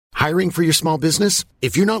Hiring for your small business?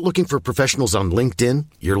 If you're not looking for professionals on LinkedIn,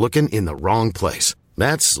 you're looking in the wrong place.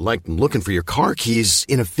 That's like looking for your car keys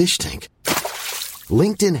in a fish tank.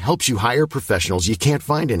 LinkedIn helps you hire professionals you can't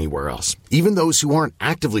find anywhere else, even those who aren't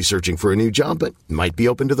actively searching for a new job but might be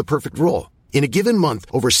open to the perfect role. In a given month,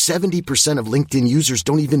 over 70% of LinkedIn users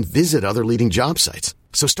don't even visit other leading job sites.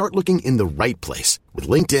 So start looking in the right place. With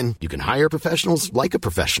LinkedIn, you can hire professionals like a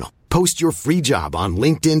professional. Post your free job on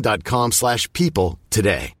linkedin.com/people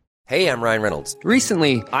today. Hey, I'm Ryan Reynolds.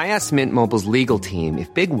 Recently, I asked Mint Mobile's legal team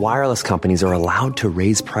if big wireless companies are allowed to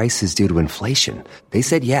raise prices due to inflation. They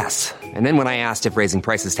said yes. And then when I asked if raising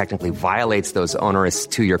prices technically violates those onerous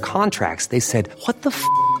 2-year contracts, they said, "What the f***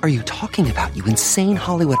 are you talking about, you insane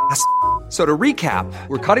Hollywood ass?" So to recap,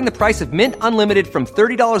 we're cutting the price of Mint Unlimited from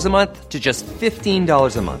 $30 a month to just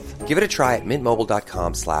 $15 a month. Give it a try at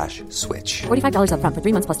mintmobile.com/switch. $45 up front for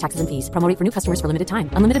 3 months plus taxes and fees. Promo rate for new customers for limited time.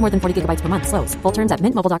 Unlimited more than 40 gigabytes per month. Slows full terms at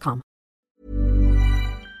mintmobile.com.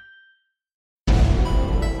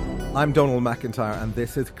 I'm Donald McIntyre, and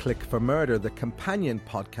this is Click for Murder, the companion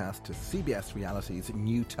podcast to CBS Reality's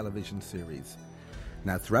new television series.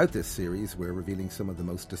 Now, throughout this series, we're revealing some of the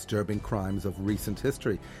most disturbing crimes of recent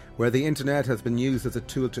history, where the internet has been used as a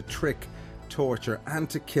tool to trick, torture, and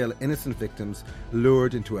to kill innocent victims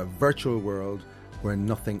lured into a virtual world where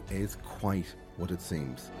nothing is quite what it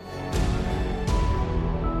seems.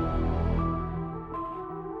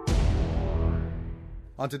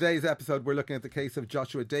 On today's episode, we're looking at the case of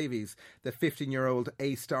Joshua Davies, the 15-year-old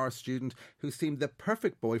A-star student who seemed the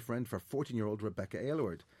perfect boyfriend for 14-year-old Rebecca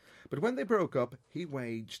Aylward. But when they broke up, he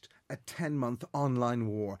waged a 10-month online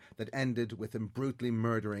war that ended with him brutally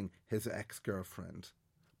murdering his ex-girlfriend.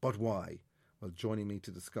 But why? Well, joining me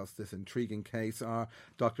to discuss this intriguing case are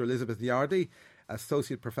Dr. Elizabeth Yardy,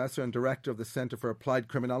 Associate Professor and Director of the Centre for Applied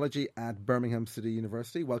Criminology at Birmingham City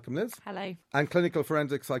University. Welcome, Liz. Hello. And Clinical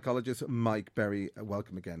Forensic Psychologist Mike Berry.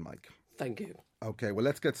 Welcome again, Mike. Thank you. Okay, well,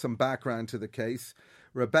 let's get some background to the case.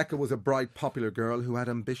 Rebecca was a bright, popular girl who had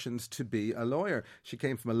ambitions to be a lawyer. She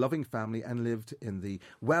came from a loving family and lived in the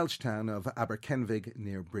Welsh town of Aberkenfig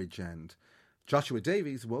near Bridgend. Joshua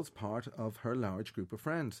Davies was part of her large group of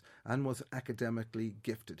friends and was academically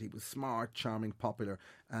gifted. He was smart, charming, popular,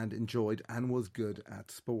 and enjoyed and was good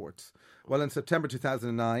at sports. Well, in September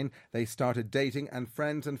 2009, they started dating, and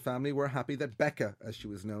friends and family were happy that Becca, as she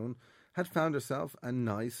was known, had found herself a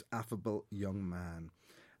nice, affable young man.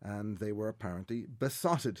 And they were apparently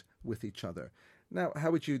besotted with each other. Now,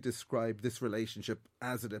 how would you describe this relationship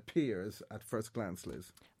as it appears at first glance,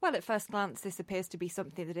 Liz? Well, at first glance, this appears to be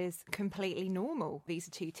something that is completely normal. These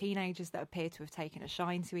are two teenagers that appear to have taken a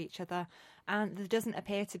shine to each other, and there doesn't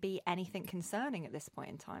appear to be anything concerning at this point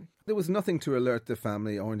in time. There was nothing to alert the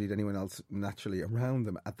family, or indeed anyone else naturally around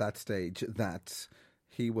them at that stage, that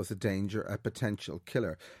he was a danger, a potential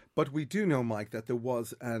killer. But we do know, Mike, that there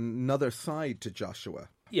was another side to Joshua.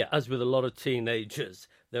 Yeah, as with a lot of teenagers,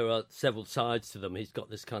 there are several sides to them. He's got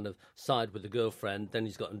this kind of side with a girlfriend, then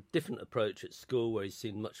he's got a different approach at school where he's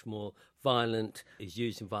seen much more violent. He's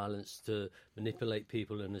using violence to manipulate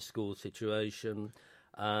people in a school situation,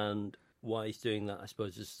 and why he's doing that, I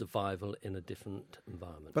suppose, is survival in a different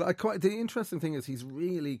environment. But the interesting thing is he's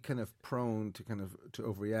really kind of prone to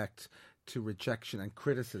overreact to rejection and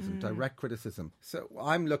criticism, direct criticism. So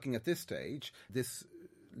I'm looking at this stage, this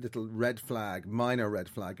little minor red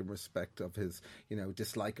flag in respect of his,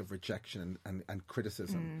 dislike of rejection and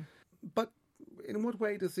criticism. But in what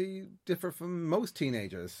way does he differ from most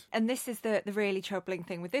teenagers? And this is the really troubling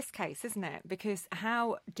thing with this case, isn't it? Because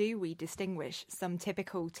how do we distinguish some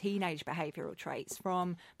typical teenage behavioural traits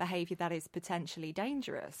from behaviour that is potentially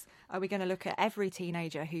dangerous? Are we going to look at every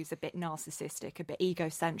teenager who's a bit narcissistic, a bit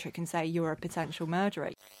egocentric, and say you're a potential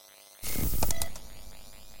murderer?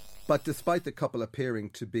 But despite the couple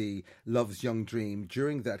appearing to be love's young dream,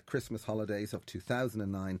 during that Christmas holidays of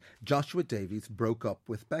 2009, Joshua Davies broke up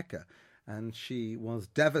with Becca, and she was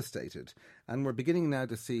devastated. And we're beginning now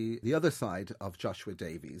to see the other side of Joshua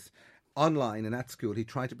Davies. Online and at school, he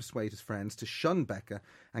tried to persuade his friends to shun Becca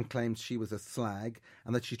and claimed she was a slag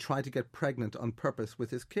and that she tried to get pregnant on purpose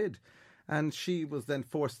with his kid. And she was then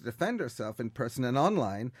forced to defend herself in person and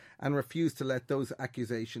online and refused to let those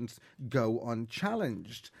accusations go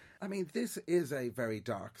unchallenged. I mean, this is a very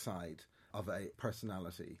dark side of a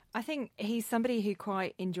personality. I think he's somebody who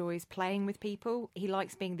quite enjoys playing with people. He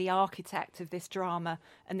likes being the architect of this drama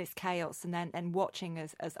and this chaos and then watching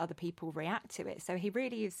as other people react to it. So he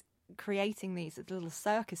really is creating these little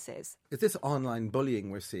circuses. Is this online bullying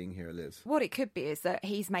we're seeing here, Liz? What it could be is that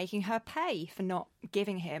he's making her pay for not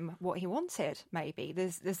giving him what he wanted, maybe.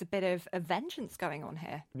 There's a bit of a vengeance going on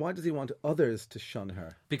here. Why does he want others to shun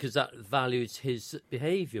her? Because that values his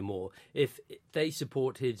behaviour more. If they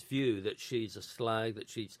support his view that she's a slag, that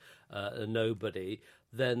she's a nobody,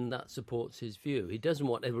 then that supports his view. He doesn't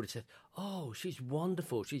want everybody to say, oh, she's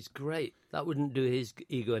wonderful, she's great. That wouldn't do his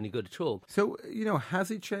ego any good at all. So, has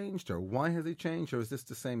he changed, or why has he changed? Or is this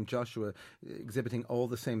the same Joshua exhibiting all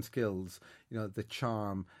the same skills, the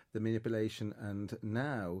charm, the manipulation, and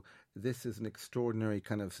now this is an extraordinary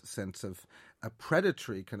kind of sense of a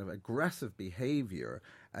predatory, kind of aggressive behaviour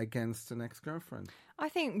against an ex-girlfriend? I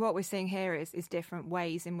think what we're seeing here is different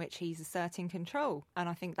ways in which he's asserting control, and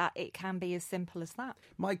I think that it can be as simple as that.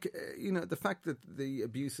 Mike, the fact that the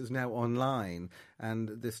abuse is now online and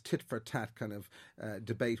this tit-for-tat kind of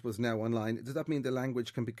debate was now online, does that mean the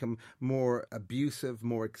language can become more abusive,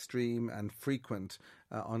 more extreme and frequent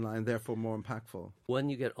online, therefore more impactful? When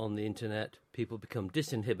you get on the internet, people become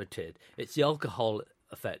disinhibited. It's the alcohol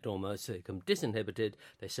effect almost. They become disinhibited.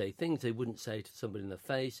 They say things they wouldn't say to somebody in the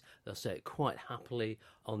face. They'll say it quite happily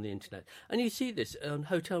on the internet. And you see this on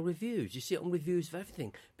hotel reviews. You see it on reviews of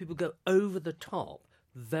everything. People go over the top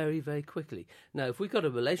very, very quickly. Now, if we've got a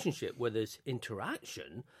relationship where there's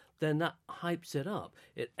interaction, then that hypes it up.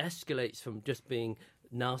 It escalates from just being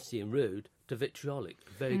nasty and rude to vitriolic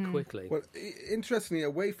very quickly. Well, interestingly,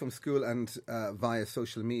 away from school and via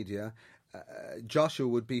social media, Joshua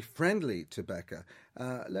would be friendly to Becca.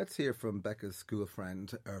 Let's hear from Becca's school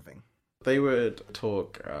friend, Irving. They would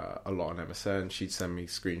talk a lot on MSN. She'd send me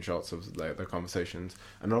screenshots of their conversations.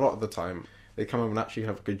 And a lot of the time, they come over and actually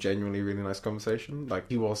have a genuinely really nice conversation. Like,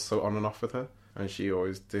 he was so on and off with her, and she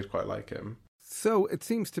always did quite like him. So it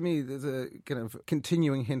seems to me there's a kind of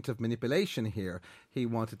continuing hint of manipulation here. He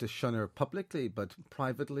wanted to shun her publicly, but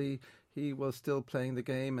privately he was still playing the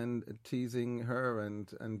game and teasing her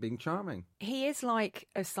and being charming. He is like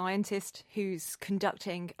a scientist who's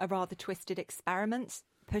conducting a rather twisted experiment,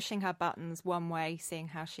 pushing her buttons one way, seeing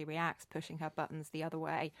how she reacts, pushing her buttons the other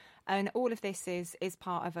way. And all of this is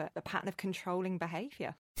part of a pattern of controlling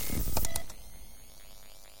behaviour.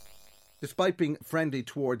 Despite being friendly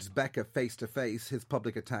towards Becca face-to-face, his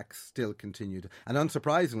public attacks still continued. And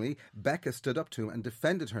unsurprisingly, Becca stood up to him and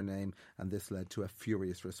defended her name, and this led to a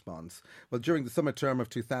furious response. Well, during the summer term of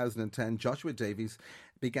 2010, Joshua Davies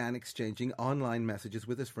began exchanging online messages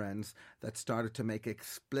with his friends that started to make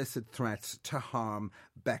explicit threats to harm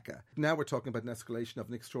Becca. Now we're talking about an escalation of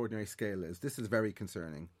an extraordinary scale, Liz. This is very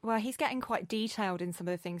concerning. Well, he's getting quite detailed in some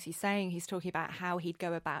of the things he's saying. He's talking about how he'd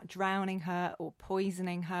go about drowning her or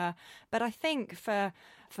poisoning her. But I think for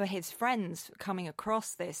his friends coming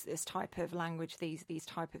across this type of language, these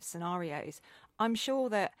type of scenarios, I'm sure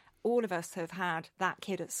that all of us have had that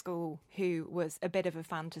kid at school who was a bit of a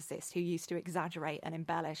fantasist, who used to exaggerate and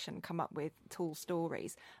embellish and come up with tall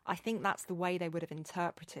stories. I think that's the way they would have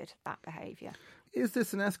interpreted that behaviour. Is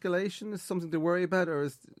this an escalation? Is this something to worry about? Or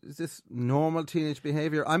is this normal teenage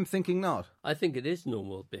behaviour? I'm thinking not. I think it is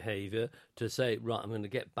normal behaviour to say, right, I'm going to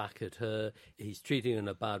get back at her. He's treating her in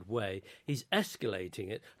a bad way. He's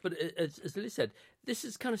escalating it. But as Liz said, this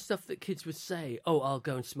is kind of stuff that kids would say, oh, I'll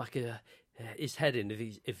go and smack his head in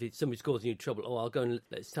if somebody's causing you trouble. Oh, I'll go and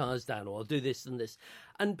let his tires down, or I'll do this and this.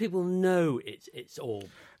 And people know it's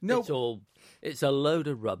a load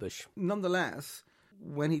of rubbish. Nonetheless,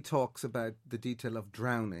 when he talks about the detail of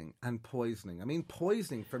drowning and poisoning, I mean,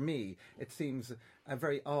 poisoning for me, it seems a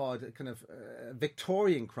very odd kind of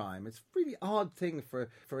Victorian crime. It's a really odd thing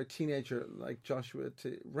for a teenager like Joshua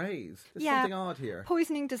to raise. There's something odd here.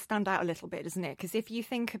 Poisoning does stand out a little bit, doesn't it? Because if you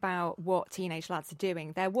think about what teenage lads are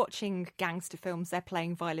doing, they're watching gangster films, they're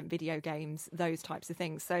playing violent video games, those types of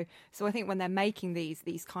things. So I think when they're making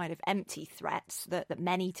these kind of empty threats that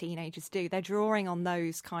many teenagers do, they're drawing on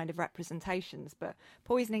those kind of representations. But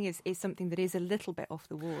poisoning is something that is a little bit off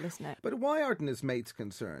the wall, isn't it? But why aren't his mates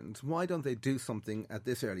concerned? Why don't they do something at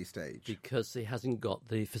this early stage? Because he hasn't got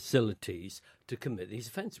the facilities to commit these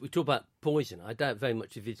offences. We talk about poison. I doubt very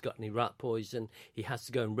much if he's got any rat poison. He has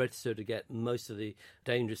to go and register to get most of the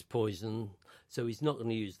dangerous poison, so he's not going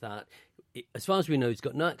to use that. As far as we know, he's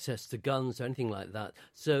got no access to guns or anything like that,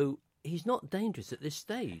 so he's not dangerous at this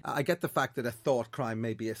stage. I get the fact that a thought crime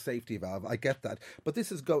may be a safety valve. I get that. But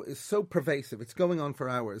this is so pervasive. It's going on for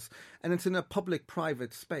hours. And it's in a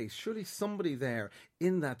public-private space. Surely somebody there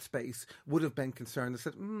in that space would have been concerned and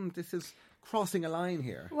said, this is crossing a line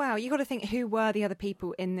here. Well, you got to think, who were the other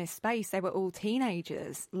people in this space? They were all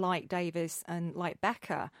teenagers like Davis and like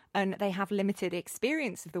Becca, and they have limited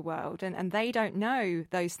experience of the world, and they don't know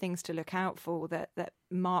those things to look out for that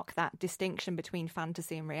mark that distinction between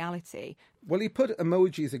fantasy and reality. Well, he put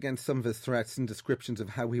emojis against some of his threats and descriptions of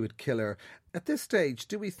how he would kill her. At this stage,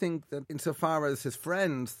 do we think that insofar as his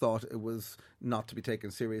friends thought it was not to be taken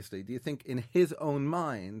seriously, do you think in his own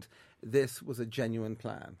mind this was a genuine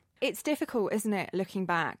plan? It's difficult, isn't it, looking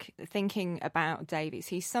back, thinking about Davies.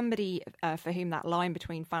 He's somebody for whom that line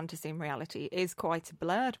between fantasy and reality is quite a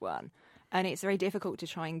blurred one. And it's very difficult to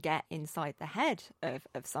try and get inside the head of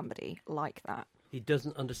somebody like that. He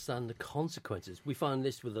doesn't understand the consequences. We find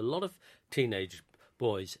this with a lot of teenage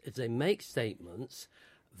boys, is they make statements,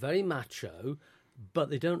 very macho,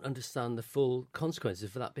 but they don't understand the full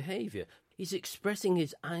consequences for that behaviour. He's expressing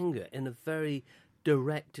his anger in a very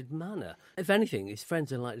directed manner. If anything, his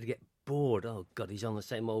friends are likely to get bored. Oh, God, he's on the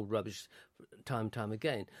same old rubbish time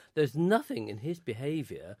again. There's nothing in his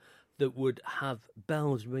behaviour that would have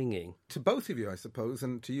bells ringing. To both of you, I suppose,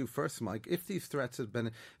 and to you first, Mike, if these threats had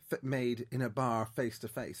been made in a bar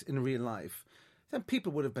face-to-face, in real life, then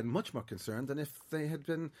people would have been much more concerned than if they had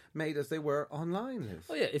been made as they were online, Liz.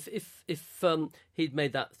 Oh, yeah, if he'd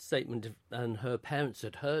made that statement and her parents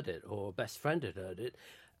had heard it, or a best friend had heard it,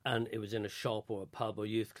 and it was in a shop or a pub or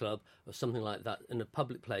youth club or something like that, in a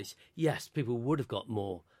public place, yes, people would have got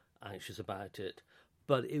more anxious about it.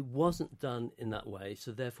 But it wasn't done in that way,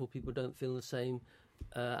 so therefore people don't feel the same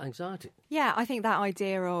anxiety. Yeah, I think that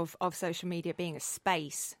idea of social media being a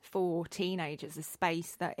space for teenagers, a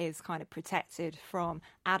space that is kind of protected from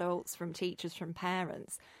adults, from teachers, from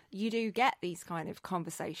parents, you do get these kind of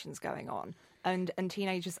conversations going on. And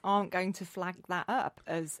teenagers aren't going to flag that up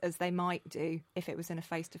as they might do if it was in a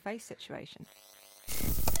face-to-face situation.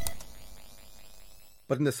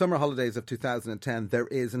 But in the summer holidays of 2010, there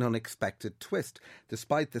is an unexpected twist.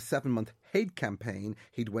 Despite the 7-month hate campaign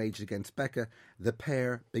he'd waged against Becca, the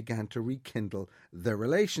pair began to rekindle their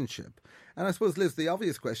relationship. And I suppose, Liz, the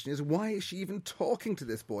obvious question is, why is she even talking to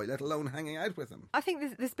this boy, let alone hanging out with him? I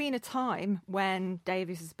think there's been a time when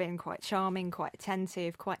Davies has been quite charming, quite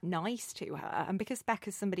attentive, quite nice to her. And because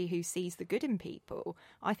Becca's somebody who sees the good in people,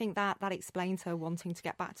 I think that explains her wanting to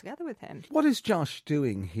get back together with him. What is Josh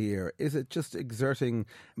doing here? Is it just exerting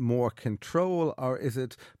more control, or is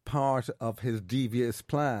it part of his devious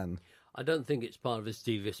plan? I don't think it's part of his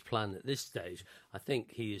devious plan at this stage. I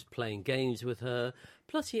think he is playing games with her.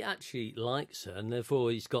 Plus, he actually likes her, and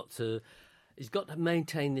therefore he's got to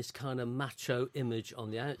maintain this kind of macho image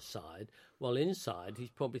on the outside, while inside he's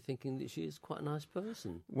probably thinking that she is quite a nice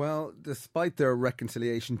person. Well, despite their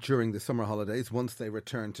reconciliation during the summer holidays, once they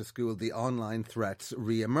returned to school, the online threats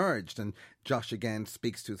re-emerged, and Josh again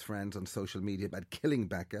speaks to his friends on social media about killing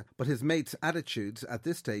Becca, but his mates' attitudes at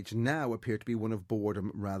this stage now appear to be one of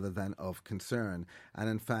boredom rather than of concern. And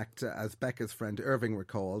in fact, as Becca's friend Irving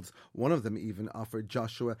recalls, one of them even offered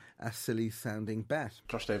Joshua a silly-sounding bet.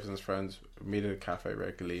 Josh Davis and his friends meet at a cafe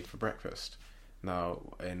regularly for breakfast. Now,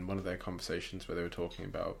 in one of their conversations where they were talking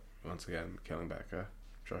about, once again, killing Becca,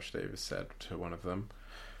 Josh Davis said to one of them,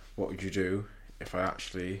 "What would you do if I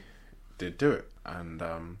actually did do it?" And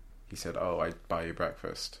he said, "Oh, I'd buy you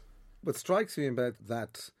breakfast." What strikes me about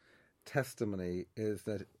that testimony is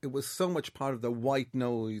that it was so much part of the white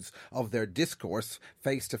noise of their discourse,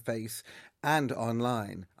 face-to-face and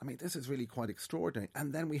online. I mean, this is really quite extraordinary.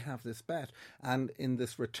 And then we have this bet. And in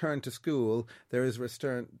this return to school, there is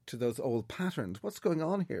return to those old patterns. What's going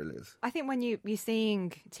on here, Liz? I think when you're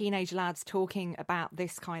seeing teenage lads talking about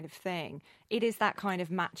this kind of thing, it is that kind of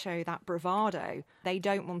macho, that bravado. They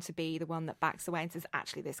don't want to be the one that backs away and says,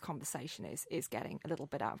 actually, this conversation is getting a little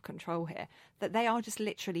bit out of control here. That they are just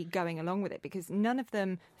literally going along with it because none of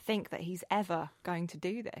them think that he's ever going to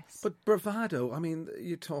do this. But bravado, I mean,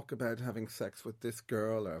 you talk about having sex with this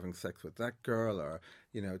girl or having sex with that girl or,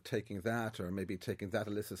 you know, taking that or maybe taking that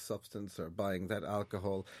illicit substance or buying that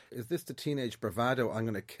alcohol. Is this the teenage bravado, I'm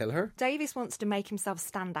going to kill her? Davies wants to make himself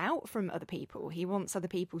stand out from other people. He wants other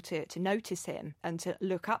people to notice him and to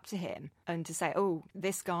look up to him and to say, oh,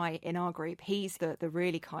 this guy in our group, he's the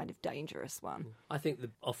really kind of dangerous one. I think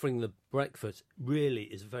offering the breakfast really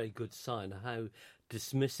is a very good sign of how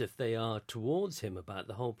dismissive they are towards him about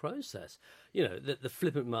the whole process. You know, the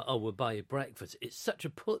flippant, oh, we'll buy you breakfast. It's such a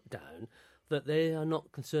put down that they are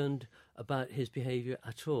not concerned about his behaviour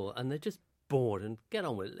at all, and they're just bored and get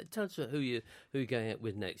on with it. Tell us who you're going out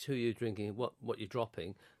with next, who you're drinking, what you're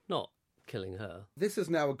dropping, not killing her. This has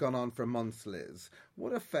now gone on for months, Liz.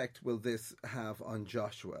 What effect will this have on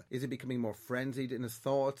Joshua? Is he becoming more frenzied in his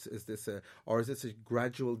thoughts? Is this a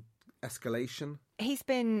gradual escalation? He's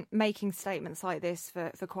been making statements like this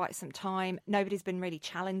for quite some time. Nobody's been really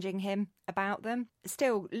challenging him about them.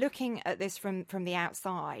 Still, looking at this from the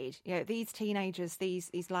outside, these teenagers,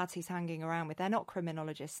 these lads he's hanging around with, they're not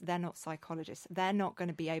criminologists, they're not psychologists. They're not going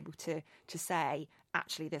to be able to say,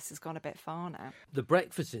 actually, this has gone a bit far now. The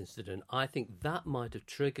breakfast incident, I think that might have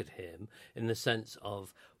triggered him in the sense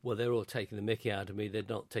of, well, they're all taking the mickey out of me, they're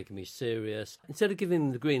not taking me serious. Instead of giving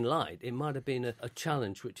him the green light, it might have been a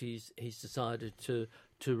challenge which he's decided to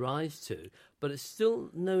rise to. But it's still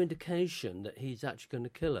no indication that he's actually going to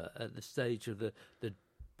kill her at the stage of the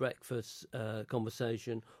breakfast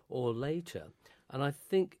conversation or later. And I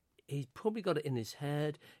think he's probably got it in his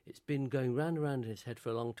head. It's been going round and round in his head for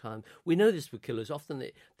a long time. We know this with killers. Often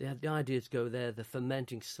they have the ideas go there, they're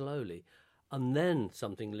fermenting slowly, and then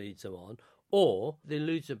something leads them on, or they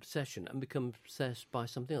lose obsession and become obsessed by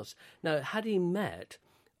something else. Now, had he met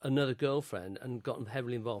another girlfriend and gotten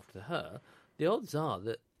heavily involved with her, the odds are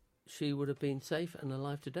that she would have been safe and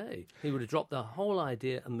alive today. He would have dropped the whole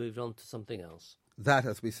idea and moved on to something else. That,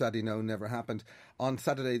 as we sadly know, never happened. On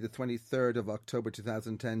Saturday, the 23rd of October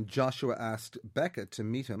 2010, Joshua asked Becca to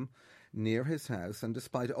meet him near his house, and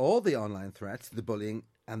despite all the online threats, the bullying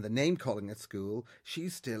and the name-calling at school, she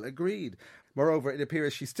still agreed. Moreover, it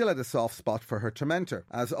appears she still had a soft spot for her tormentor.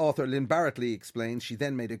 As author Lynn Barrett-Lee explains, she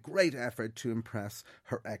then made a great effort to impress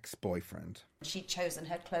her ex-boyfriend. She'd chosen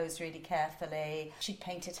her clothes really carefully, she'd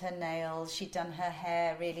painted her nails, she'd done her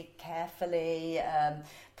hair really carefully,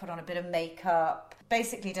 put on a bit of makeup,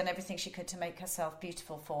 basically done everything she could to make herself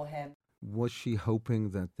beautiful for him. Was she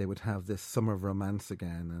hoping that they would have this summer of romance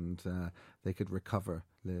again and they could recover,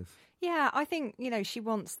 Liz? Yeah, I think, she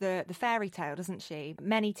wants the fairy tale, doesn't she?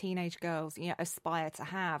 Many teenage girls, aspire to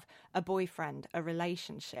have a boyfriend, a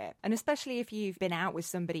relationship. And especially if you've been out with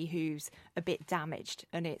somebody who's a bit damaged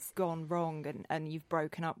and it's gone wrong and you've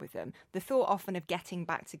broken up with them, the thought often of getting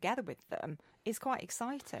back together with them is quite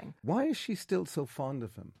exciting. Why is she still so fond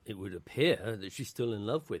of him? It would appear that she's still in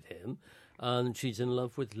love with him. And she's in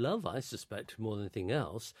love with love, I suspect, more than anything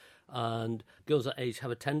else. And girls that age have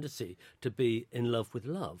a tendency to be in love with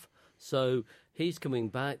love. So he's coming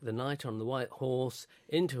back, the knight on the white horse,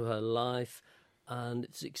 into her life, and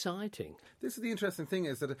it's exciting. This is the interesting thing,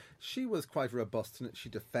 is that she was quite robust and she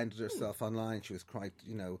defended herself online. She was quite,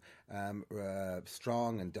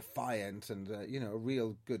 strong and defiant and, a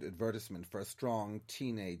real good advertisement for a strong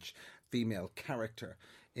teenage female character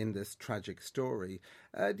in this tragic story.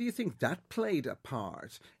 Do you think that played a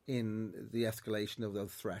part in the escalation of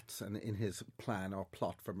those threats and in his plan or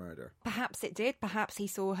plot for murder? Perhaps it did. Perhaps he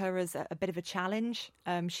saw her as a bit of a challenge.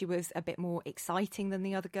 She was a bit more exciting than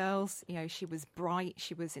the other girls. She was bright,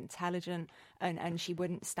 she was intelligent, and she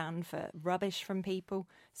wouldn't stand for rubbish from people.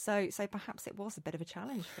 So perhaps it was a bit of a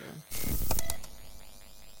challenge for him.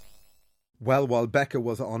 Well, while Becca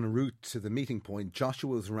was en route to the meeting point, Joshua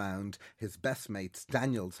was round his best mate's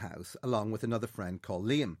Daniel's house, along with another friend called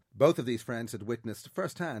Liam. Both of these friends had witnessed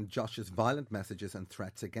firsthand Josh's violent messages and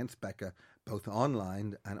threats against Becca, both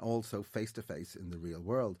online and also face-to-face in the real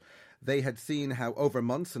world. They had seen how over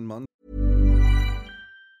months and months...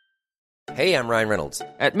 Hey, I'm Ryan Reynolds.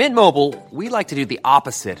 At Mint Mobile, we like to do the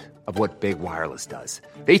opposite of what Big Wireless does.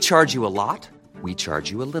 They charge you a lot. We charge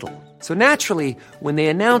you a little. So naturally, when they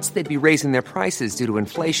announced they'd be raising their prices due to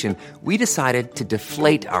inflation, we decided to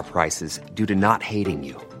deflate our prices due to not hating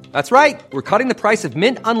you. That's right. We're cutting the price of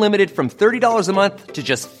Mint Unlimited from $30 a month to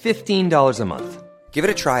just $15 a month. Give it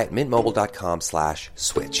a try at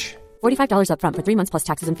mintmobile.com/switch. $45 up front for 3 months plus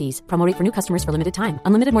taxes and fees. Promo rate for new customers for limited time.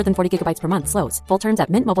 Unlimited more than 40 gigabytes per month. Slows full terms at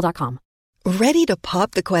mintmobile.com. Ready to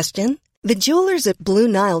pop the question? The jewelers at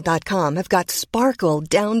BlueNile.com have got sparkle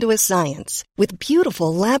down to a science with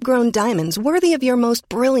beautiful lab-grown diamonds worthy of your most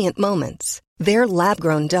brilliant moments. Their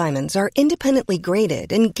lab-grown diamonds are independently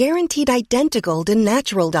graded and guaranteed identical to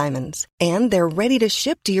natural diamonds, and they're ready to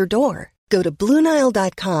ship to your door. Go to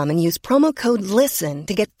BlueNile.com and use promo code LISTEN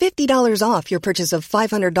to get $50 off your purchase of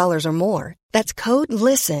 $500 or more. That's code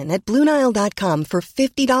LISTEN at BlueNile.com for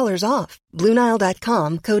 $50 off.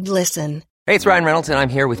 BlueNile.com, code LISTEN. Hey, it's Ryan Reynolds, and I'm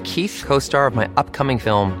here with Keith, co-star of my upcoming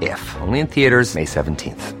film, If, only in theaters May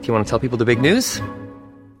 17th. Do you want to tell people the big news?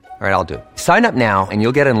 All right, I'll do it. Sign up now and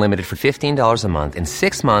you'll get unlimited for $15 a month and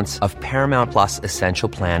 6 months of Paramount Plus Essential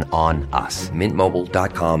Plan on us.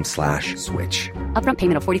 MintMobile.com/switch. Upfront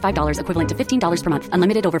payment of $45 equivalent to $15 per month.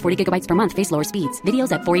 Unlimited over 40 gigabytes per month. Face lower speeds.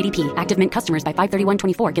 Videos at 480p. Active Mint customers by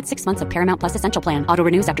 531.24 get 6 months of Paramount Plus Essential Plan. Auto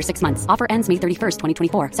renews after 6 months. Offer ends May 31st,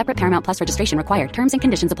 2024. Separate Paramount Plus registration required. Terms and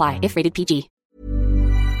conditions apply if rated PG.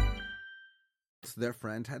 Their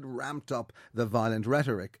friend had ramped up the violent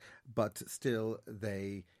rhetoric, but still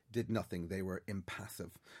they did nothing. They were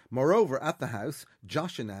impassive. Moreover, at the house,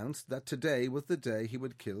 Josh announced that today was the day he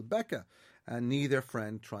would kill Becca, and neither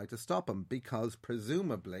friend tried to stop him because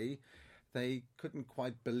presumably they couldn't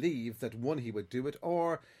quite believe that, one, he would do it,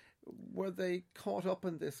 or were they caught up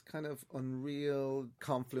in this kind of unreal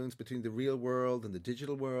confluence between the real world and the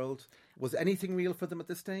digital world? Was anything real for them at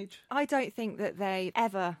this stage? I don't think that they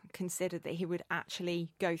ever considered that he would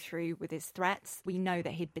actually go through with his threats. We know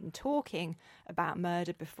that he'd been talking about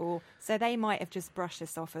murder before, so they might have just brushed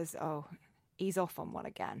this off as, oh, he's off on one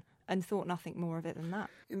again, and thought nothing more of it than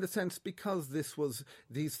that. In the sense, because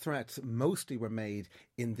these threats mostly were made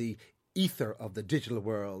in the ether of the digital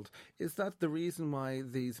world, is that the reason why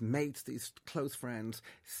these mates, these close friends,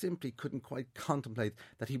 simply couldn't quite contemplate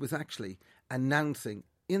that he was actually announcing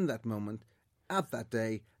in that moment, at that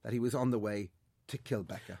day, that he was on the way to kill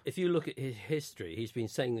Becca? If you look at his history, he's been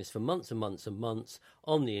saying this for months and months and months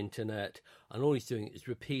on the internet, and all he's doing is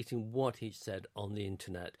repeating what he said on the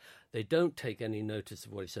internet. They don't take any notice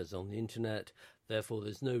of what he says on the internet, therefore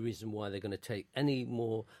there's no reason why they're going to take any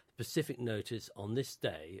more specific notice on this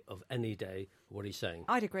day of any day what he's saying.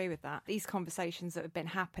 I'd agree with that. These conversations that have been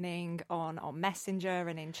happening on Messenger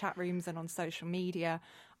and in chat rooms and on social media,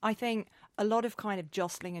 I think a lot of kind of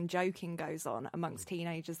jostling and joking goes on amongst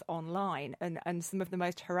teenagers online, and some of the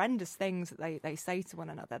most horrendous things that they say to one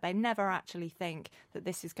another. They never actually think that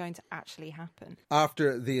this is going to actually happen.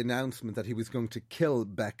 After the announcement that he was going to kill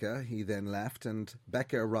Becca, he then left, and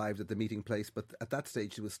Becca arrived at the meeting place, but at that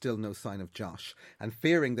stage there was still no sign of Josh. And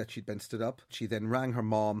fearing that she'd been stood up, she then rang her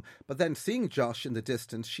mom, but then seeing Josh in the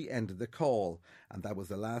distance, she ended the call, and that was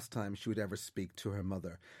the last time she would ever speak to her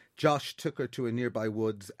mother. Josh took her to a nearby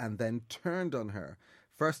woods and then turned on her.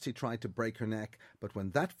 First he tried to break her neck, but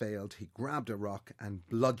when that failed, he grabbed a rock and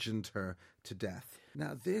bludgeoned her to death.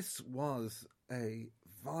 Now, this was a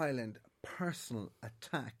violent, personal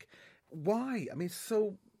attack. Why? I mean, it's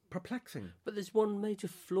so perplexing. But there's one major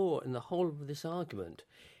flaw in the whole of this argument.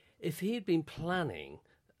 If he had been planning,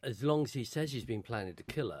 as long as he says he's been planning to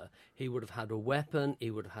kill her, he would have had a weapon,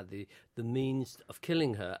 he would have had the means of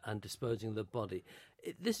killing her and disposing of the body.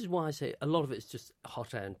 This is why I say a lot of it's just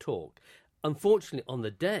hot air and talk. Unfortunately, on the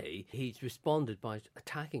day, he's responded by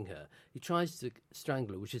attacking her. He tries to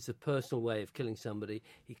strangle her, which is a personal way of killing somebody.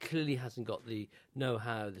 He clearly hasn't got the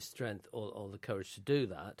know-how, the strength, or the courage to do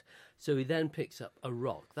that. So he then picks up a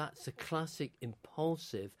rock. That's a classic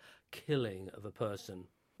impulsive killing of a person.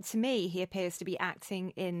 To me, he appears to be acting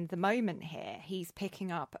in the moment here. He's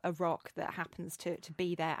picking up a rock that happens to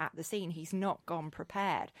be there at the scene. He's not gone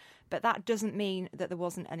prepared. But that doesn't mean that there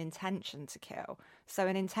wasn't an intention to kill. So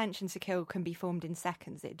an intention to kill can be formed in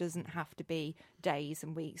seconds. It doesn't have to be days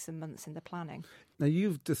and weeks and months in the planning. Now,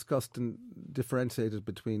 you've discussed and differentiated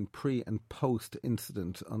between pre and post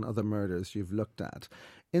incident on other murders you've looked at.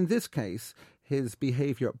 In this case, his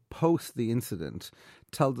behaviour post the incident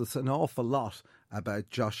tells us an awful lot about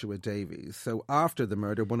Joshua Davies. So after the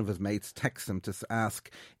murder, one of his mates texts him to ask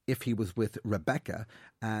if he was with Rebecca,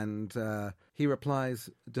 and he replies,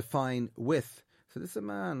 define with. So this is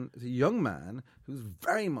a young man who's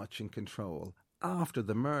very much in control after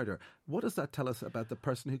the murder. What does that tell us about the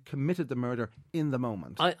person who committed the murder in the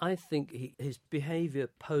moment? I think his behaviour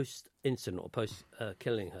post-incident or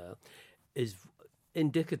post-killing her is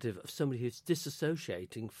indicative of somebody who's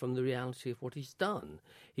disassociating from the reality of what he's done.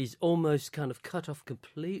 He's almost kind of cut off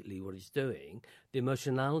completely what he's doing, the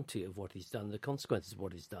emotionality of what he's done, the consequences of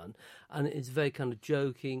what he's done, and it's very kind of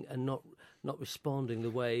joking and not responding the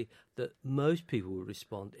way that most people would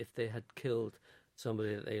respond if they had killed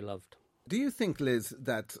somebody that they loved. Do you think, Liz,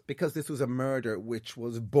 that because this was a murder which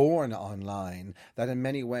was born online, that in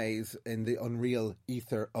many ways in the unreal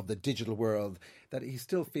ether of the digital world, that he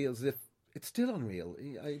still feels as if it's still unreal?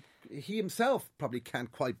 He himself probably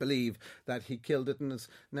can't quite believe that he killed it and is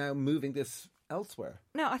now moving this elsewhere.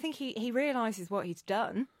 No, I think he realises what he's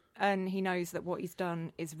done, and he knows that what he's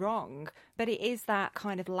done is wrong. But it is that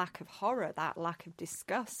kind of lack of horror, that lack of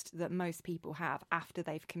disgust that most people have after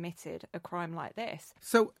they've committed a crime like this.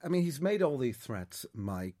 So, I mean, he's made all these threats,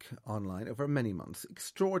 Mike, online over many months.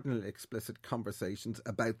 Extraordinarily explicit conversations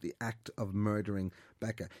about the act of murdering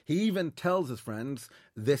Becca. He even tells his friends,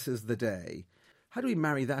 this is the day. How do we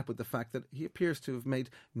marry that with the fact that he appears to have made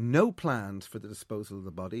no plans for the disposal of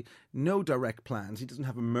the body, no direct plans? He doesn't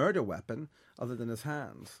have a murder weapon other than his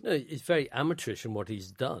hands. No, it's very amateurish in what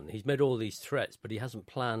he's done. He's made all these threats, but he hasn't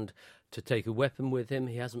planned to take a weapon with him.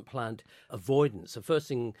 He hasn't planned avoidance. The first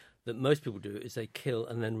thing that most people do is they kill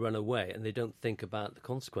and then run away, and they don't think about the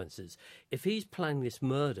consequences. If he's planning this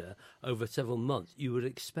murder over several months, you would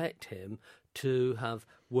expect him to have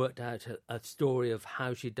worked out a story of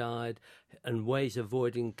how she died and ways of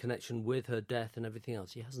avoiding connection with her death and everything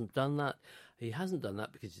else. He hasn't done that. He hasn't done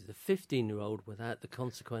that because he's a 15-year-old without the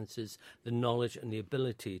consequences, the knowledge and the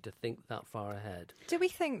ability to think that far ahead. Do we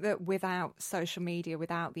think that without social media,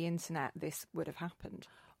 without the internet, this would have happened?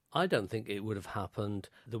 I don't think it would have happened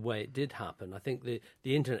the way it did happen. I think the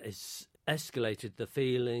internet has escalated the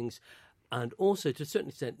feelings and also, to a certain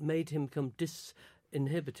extent, made him become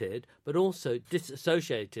disinhibited, but also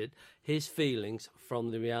disassociated his feelings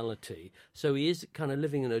from the reality. So he is kind of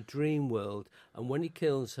living in a dream world, and when he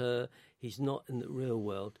kills her, he's not in the real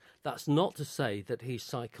world. That's not to say that he's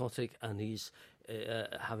psychotic and he's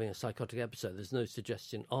having a psychotic episode. There's no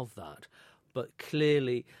suggestion of that. But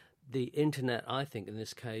clearly, the internet, I think, in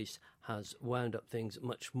this case, has wound up things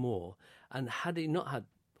much more. And had he not had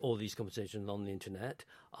all these conversations on the internet,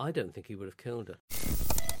 I don't think he would have killed her.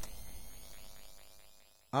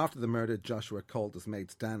 After the murder, Joshua called his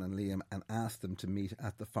mates Dan and Liam and asked them to meet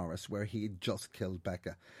at the forest where he'd just killed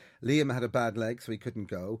Becca. Liam had a bad leg, so he couldn't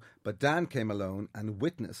go, but Dan came alone and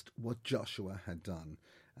witnessed what Joshua had done.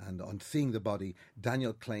 And on seeing the body,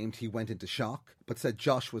 Daniel claimed he went into shock, but said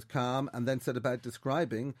Josh was calm and then said about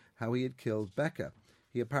describing how he had killed Becca.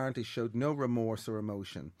 He apparently showed no remorse or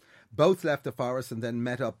emotion. Both left the forest and then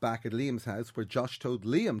met up back at Liam's house, where Josh told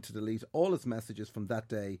Liam to delete all his messages from that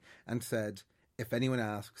day and said, "If anyone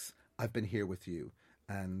asks, I've been here with you."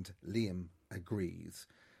 And Liam agrees.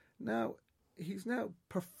 Now, he's now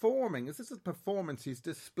performing. Is this a performance? He's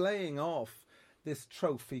displaying off this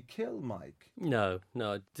trophy kill, Mike? No,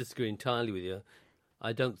 I disagree entirely with you.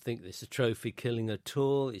 I don't think this is a trophy killing at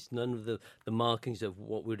all. It's none of the markings of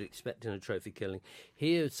what we'd expect in a trophy killing.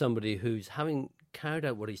 Here, somebody who's having carried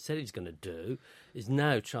out what he said he's going to do is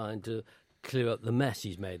now trying to clear up the mess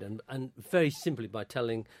he's made. And very simply by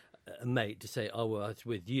telling a mate to say, "Oh, well, I was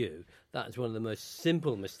with you," that's one of the most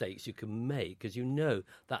simple mistakes you can make, because you know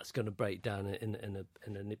that's going to break down in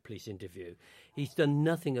a police interview. He's done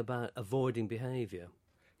nothing about avoiding behaviour.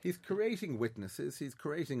 He's creating witnesses, he's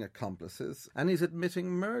creating accomplices, and he's admitting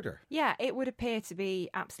murder. Yeah, it would appear to be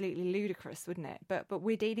absolutely ludicrous, wouldn't it? But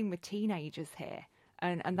we're dealing with teenagers here,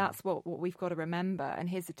 and that's what we've got to remember. And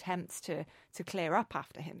his attempts to clear up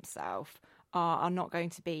after himself are not going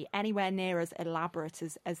to be anywhere near as elaborate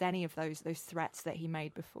as any of those threats that he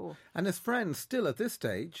made before. And his friends, still at this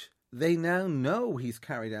stage, they now know he's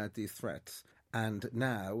carried out these threats, and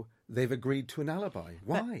now they've agreed to an alibi.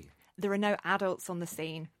 Why? There are no adults on the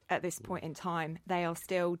scene at this point in time. They are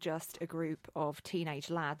still just a group of teenage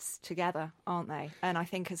lads together, aren't they? And I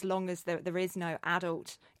think as long as there is no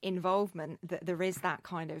adult involvement, there is that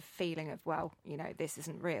kind of feeling of, well, this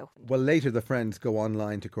isn't real. Well, later the friends go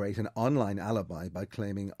online to create an online alibi by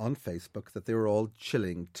claiming on Facebook that they were all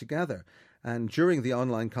chilling together. And during the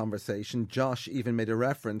online conversation, Josh even made a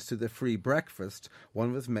reference to the free breakfast one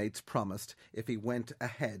of his mates promised if he went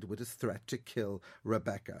ahead with his threat to kill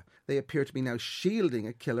Rebecca. They appear to be now shielding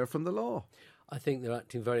a killer from the law. I think they're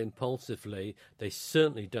acting very impulsively. They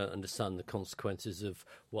certainly don't understand the consequences of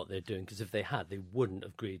what they're doing, because if they had, they wouldn't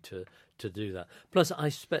have agreed to do that. Plus, I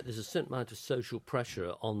suspect there's a certain amount of social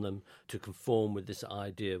pressure on them to conform with this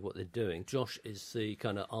idea of what they're doing. Josh is the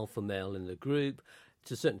kind of alpha male in the group.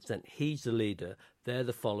 To a certain extent, he's the leader. They're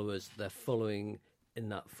the followers. They're following in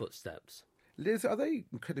that footsteps. Liz, are they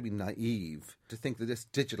incredibly naive to think that this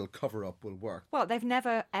digital cover-up will work? Well, they've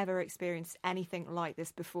never, ever experienced anything like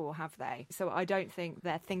this before, have they? So I don't think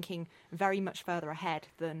they're thinking very much further ahead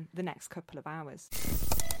than the next couple of hours.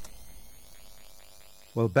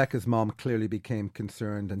 Well, Becca's mom clearly became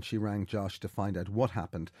concerned and she rang Josh to find out what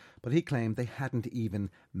happened, but he claimed they hadn't even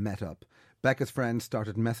met up. Becca's friends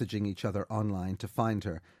started messaging each other online to find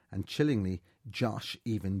her, and chillingly, Josh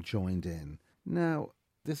even joined in. Now,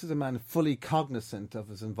 this is a man fully cognizant of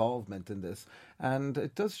his involvement in this, and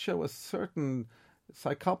it does show a certain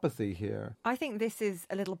psychopathy here. I think this is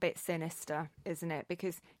a little bit sinister, isn't it?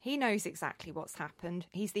 Because he knows exactly what's happened.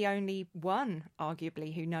 He's the only one,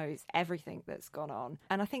 arguably, who knows everything that's gone on.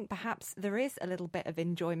 And I think perhaps there is a little bit of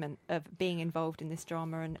enjoyment of being involved in this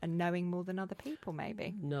drama and knowing more than other people,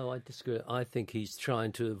 maybe. No, I disagree. I think he's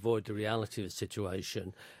trying to avoid the reality of the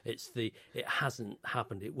situation. It hasn't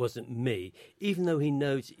happened, it wasn't me. Even though he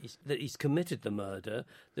knows that he's committed the murder,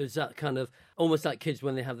 there's that kind of, almost like kids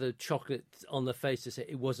when they have the chocolate on their face to say,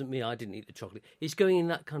 it wasn't me, I didn't eat the chocolate. He's going in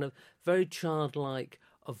that kind of very childlike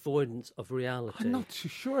avoidance of reality. I'm not too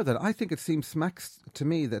sure that. I think it seems smacks to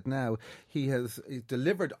me that now he's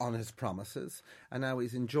delivered on his promises, and now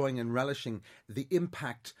he's enjoying and relishing the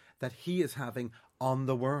impact that he is having on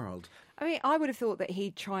the world. I mean, I would have thought that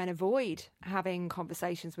he'd try and avoid having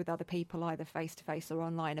conversations with other people, either face-to-face or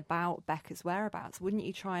online, about Becca's whereabouts. Wouldn't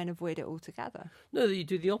you try and avoid it altogether? No, you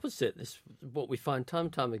do the opposite. What we find time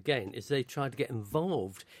and time again is they try to get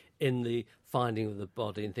involved in the finding of the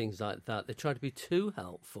body and things like that. They try to be too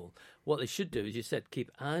helpful. What they should do, as you said,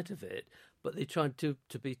 keep out of it, but they try to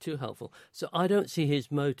be too helpful. So I don't see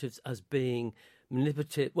his motives as being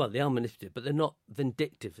manipulative. Well, they are manipulative, but they're not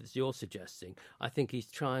vindictive, as you're suggesting. I think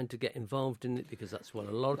he's trying to get involved in it because that's what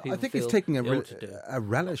a lot of people I think feel he's taking a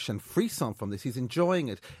relish and frisson from this. He's enjoying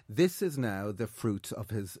it. This is now the fruit of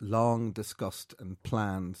his long discussed and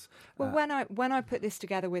plans. Well, when I put this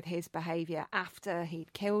together with his behaviour after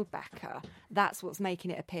he'd killed Becca, that's what's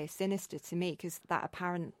making it appear sinister to me, because that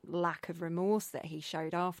apparent lack of remorse that he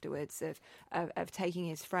showed afterwards of taking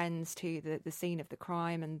his friends to the scene of the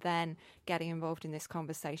crime and then getting involved in this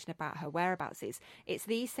conversation about her whereabouts. It's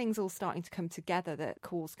these things all starting to come together that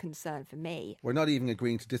cause concern for me. We're not even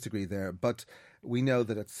agreeing to disagree there, but we know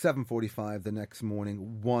that at 7:45 the next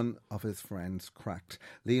morning, one of his friends cracked.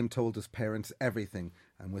 Liam told his parents everything,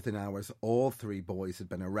 and within hours, all three boys had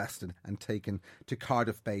been arrested and taken to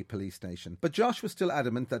Cardiff Bay Police Station. But Josh was still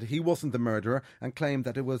adamant that he wasn't the murderer and claimed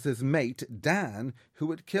that it was his mate, Dan, who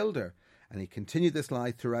had killed her. And he continued this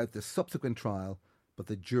lie throughout the subsequent trial, but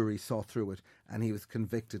the jury saw through it and he was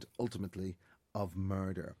convicted ultimately of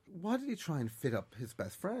murder. Why did he try and fit up his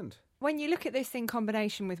best friend? When you look at this in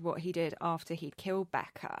combination with what he did after he'd killed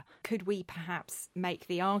Becca, could we perhaps make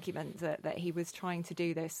the argument that he was trying to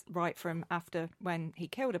do this right from after when he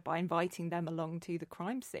killed her by inviting them along to the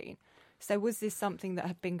crime scene? So was this something that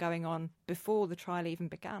had been going on before the trial even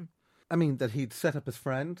began? I mean, that he'd set up his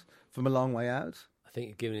friend from a long way out? I think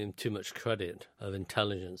you're giving him too much credit of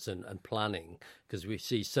intelligence and planning, because we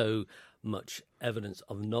see so much evidence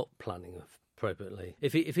of not planning appropriately.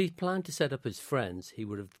 If he planned to set up his friends, he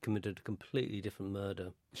would have committed a completely different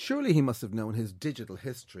murder. Surely he must have known his digital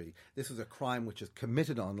history. This was a crime which was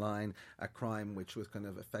committed online, a crime which was kind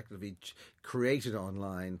of effectively created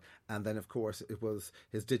online, and then, of course, it was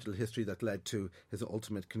his digital history that led to his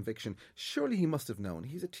ultimate conviction. Surely he must have known.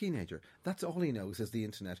 He's a teenager. That's all he knows is the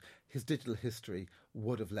internet. His digital history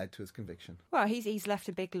would have led to his conviction. Well, he's left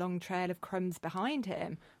a big long trail of crumbs behind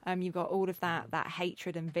him. You've got all of that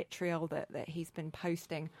hatred and vitriol that he's been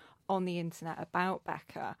posting on the internet about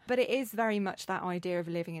Becca. But it is very much that idea of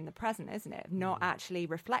living in the present, isn't it? Not actually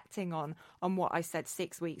reflecting on what I said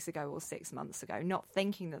 6 weeks ago or 6 months ago, not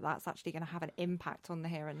thinking that that's actually going to have an impact on the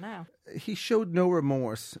here and now. He showed no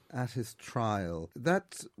remorse at his trial.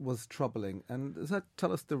 That was troubling. And does that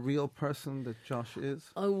tell us the real person that Josh is?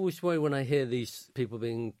 I always worry when I hear these people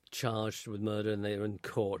being charged with murder and they're in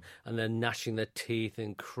court and they're gnashing their teeth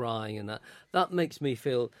and crying, and that makes me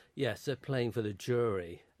feel, yes, they're playing for the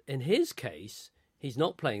jury. In his case, he's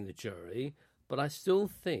not playing the jury, but I still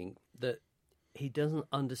think that he doesn't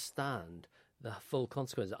understand the full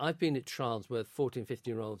consequences. I've been at trials where 14,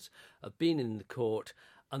 15-year-olds have been in the court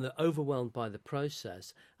and they're overwhelmed by the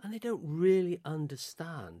process and they don't really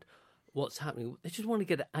understand what's happening. They just want to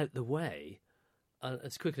get it out the way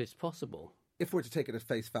as quickly as possible. If we're to take it at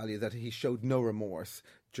face value that he showed no remorse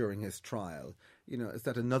during his trial, is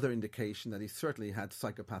that another indication that he certainly had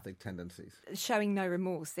psychopathic tendencies? Showing no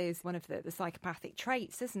remorse is one of the psychopathic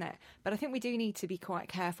traits, isn't it? But I think we do need to be quite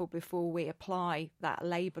careful before we apply that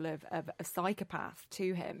label of a psychopath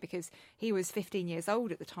to him, because he was 15 years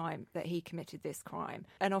old at the time that he committed this crime.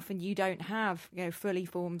 And often you don't have fully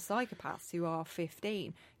formed psychopaths who are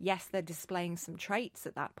 15. Yes, they're displaying some traits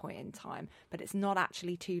at that point in time, but it's not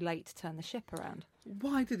actually too late to turn the ship around.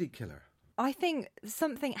 Why did he kill her? I think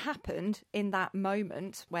something happened in that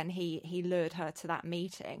moment when he lured her to that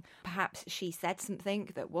meeting. Perhaps she said something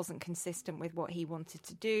that wasn't consistent with what he wanted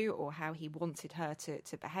to do or how he wanted her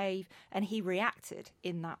to behave, and he reacted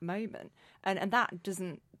in that moment. And that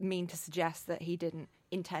doesn't mean to suggest that he didn't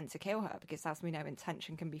intent to kill her, because as we know,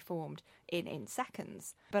 intention can be formed in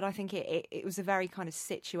seconds. But I think it was a very kind of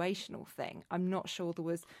situational thing. I'm not sure there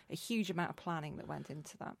was a huge amount of planning that went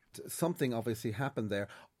into that. Something obviously happened there,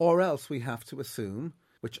 or else we have to assume,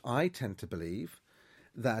 which I tend to believe,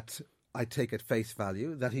 that I take at face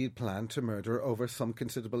value that he planned to murder over some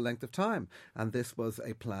considerable length of time. And this was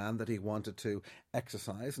a plan that he wanted to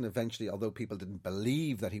exercise. And eventually, although people didn't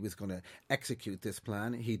believe that he was going to execute this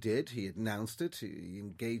plan, he did. He announced it. He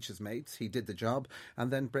engaged his mates. He did the job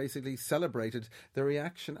and then basically celebrated the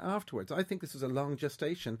reaction afterwards. I think this was a long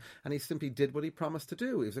gestation, and he simply did what he promised to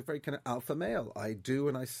do. He was a very kind of alpha male. I do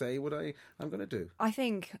and I say what I'm going to do. I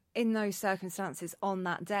think in those circumstances on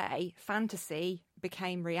that day, fantasy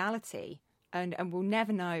became reality, and we'll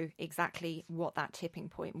never know exactly what that tipping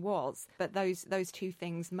point was, but those two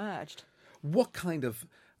things merged. What kind of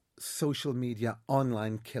social media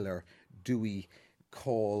online killer do we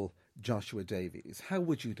call Joshua Davies? How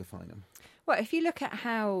would you define him? Well, if you look at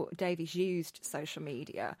how Davies used social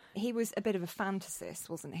media, he was a bit of a fantasist,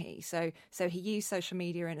 wasn't he? So he used social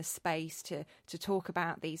media in a space to talk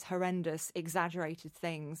about these horrendous, exaggerated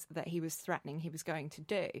things that he was threatening he was going to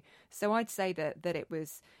do. So I'd say that it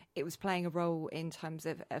was playing a role in terms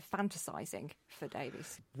of fantasising for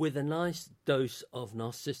Davies. With a nice dose of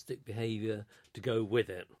narcissistic behaviour to go with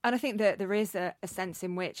it. And I think that there is a sense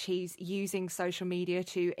in which he's using social media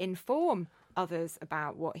to inform others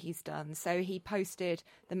about what he's done. So he posted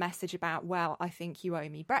the message about, well, I think you owe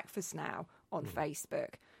me breakfast now on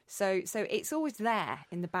Facebook. So it's always there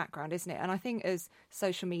in the background, isn't it? And I think as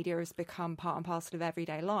social media has become part and parcel of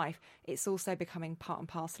everyday life, it's also becoming part and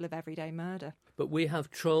parcel of everyday murder. But we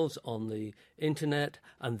have trolls on the internet,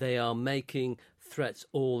 and they are making threats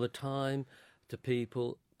all the time to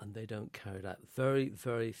people, and they don't carry it out. Very,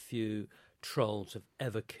 very few trolls have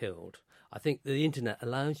ever killed. I think the internet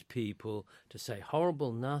allows people to say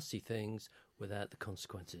horrible, nasty things without the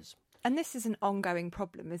consequences. And this is an ongoing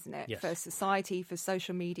problem, isn't it? Yes. For society, for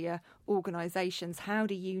social media organisations. How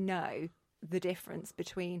do you know the difference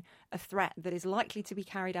between a threat that is likely to be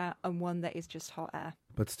carried out and one that is just hot air?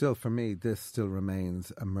 But still, for me, this still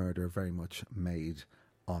remains a murder very much made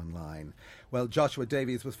online. Well, Joshua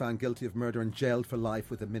Davies was found guilty of murder and jailed for life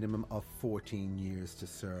with a minimum of 14 years to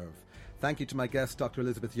serve. Thank you to my guests, Dr.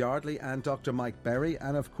 Elizabeth Yardley and Dr. Mike Berry.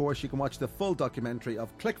 And of course, you can watch the full documentary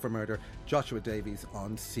of Click for Murder, Joshua Davies,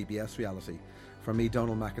 on CBS Reality. From me,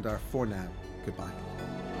 Donald McIntyre, for now, goodbye.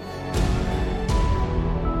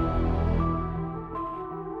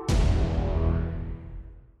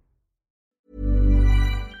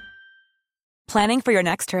 Planning for your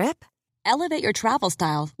next trip? Elevate your travel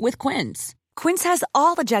style with Quince. Quince has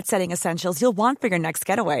all the jet-setting essentials you'll want for your next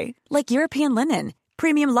getaway, like European linen,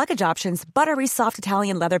 premium luggage options, buttery soft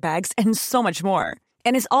Italian leather bags, and so much more.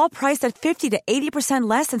 And is all priced at 50 to 80%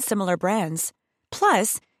 less than similar brands.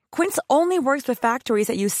 Plus, Quince only works with factories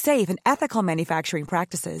that use safe and ethical manufacturing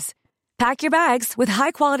practices. Pack your bags with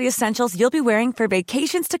high-quality essentials you'll be wearing for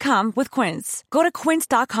vacations to come with Quince. Go to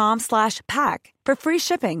quince.com/pack for free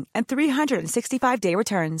shipping and 365-day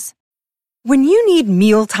returns. When you need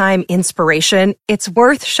mealtime inspiration, it's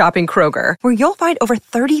worth shopping Kroger, where you'll find over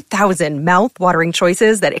 30,000 mouth-watering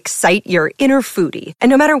choices that excite your inner foodie. And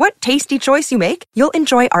no matter what tasty choice you make, you'll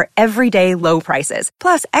enjoy our everyday low prices,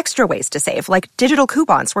 plus extra ways to save, like digital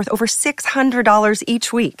coupons worth over $600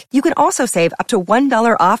 each week. You can also save up to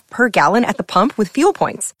 $1 off per gallon at the pump with fuel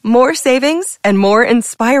points. More savings and more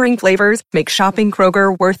inspiring flavors make shopping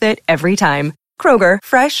Kroger worth it every time. Kroger,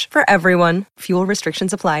 fresh for everyone. Fuel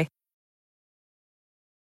restrictions apply.